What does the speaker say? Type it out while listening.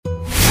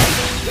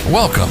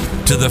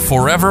Welcome to the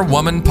Forever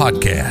Woman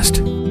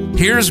Podcast.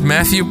 Here's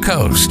Matthew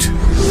Coast.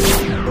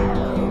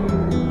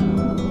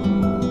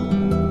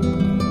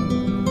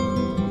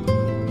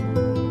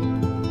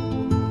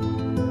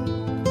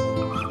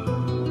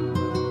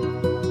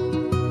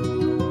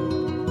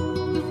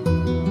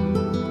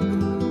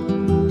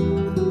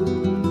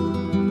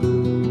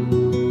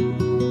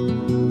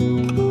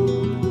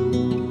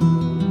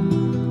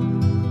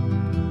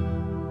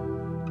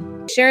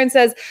 Sharon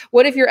says,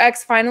 what if your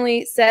ex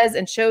finally says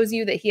and shows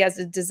you that he has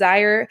a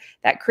desire,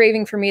 that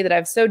craving for me that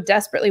I've so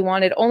desperately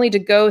wanted, only to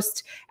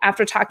ghost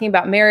after talking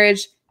about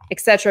marriage,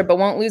 etc., but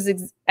won't lose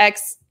his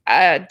ex?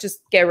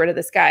 Just get rid of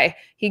this guy.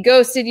 He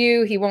ghosted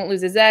you. He won't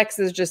lose his ex.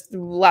 There's just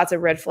lots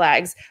of red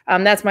flags.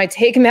 That's my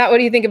take. Matt, what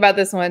do you think about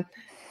this one?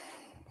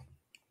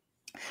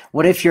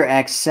 What if your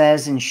ex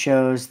says and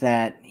shows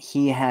that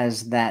he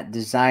has that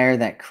desire,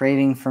 that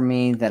craving for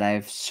me that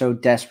I've so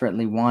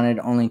desperately wanted,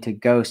 only to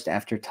ghost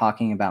after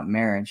talking about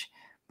marriage,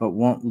 but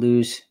won't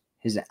lose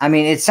his? I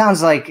mean, it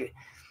sounds like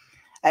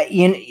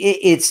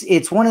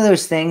it's one of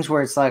those things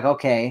where it's like,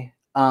 okay,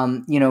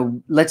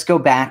 let's go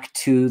back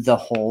to the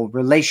whole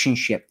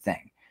relationship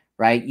thing,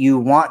 right? You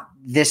want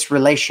this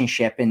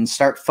relationship and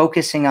start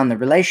focusing on the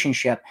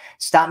relationship.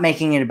 Stop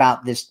making it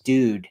about this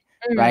dude.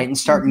 Right. And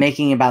start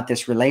making it about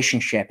this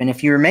relationship. And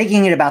if you're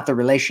making it about the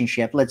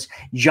relationship, let's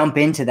jump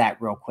into that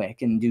real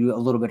quick and do a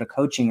little bit of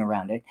coaching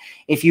around it.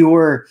 If you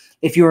were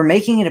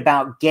making it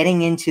about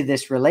getting into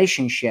this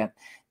relationship,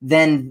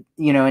 then,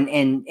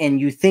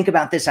 and you think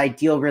about this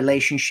ideal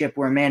relationship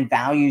where a man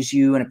values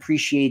you and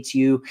appreciates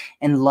you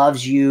and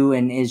loves you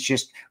and is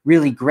just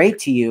really great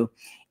to you,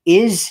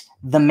 is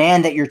the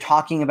man that you're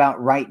talking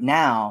about right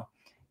now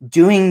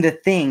doing the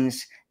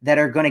things that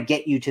are going to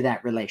get you to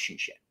that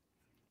relationship?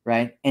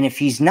 Right. And if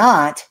he's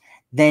not,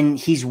 then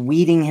he's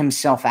weeding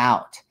himself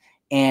out.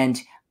 And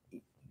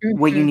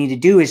what you need to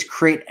do is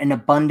create an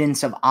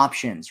abundance of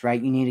options,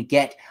 right? You need to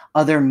get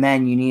other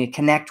men. You need to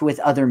connect with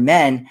other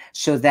men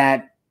so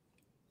that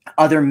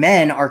other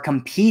men are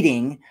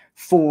competing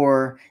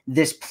for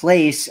this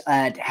place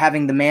at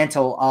having the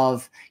mantle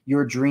of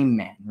your dream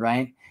man.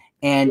 Right.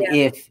 And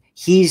if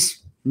he's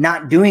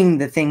not doing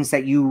the things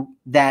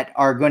that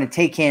are going to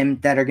take him,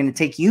 that are going to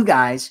take you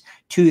guys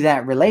to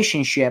that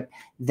relationship,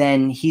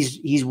 then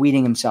he's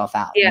weeding himself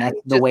out. Yeah, and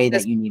that's the way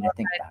that you need to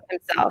think about it.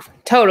 Himself.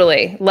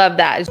 Totally. Love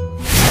that.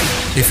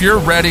 If you're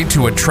ready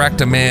to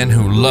attract a man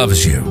who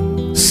loves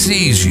you,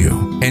 sees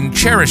you, and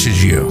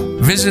cherishes you,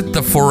 visit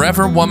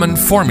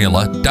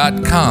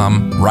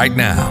theforeverwomanformula.com right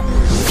now.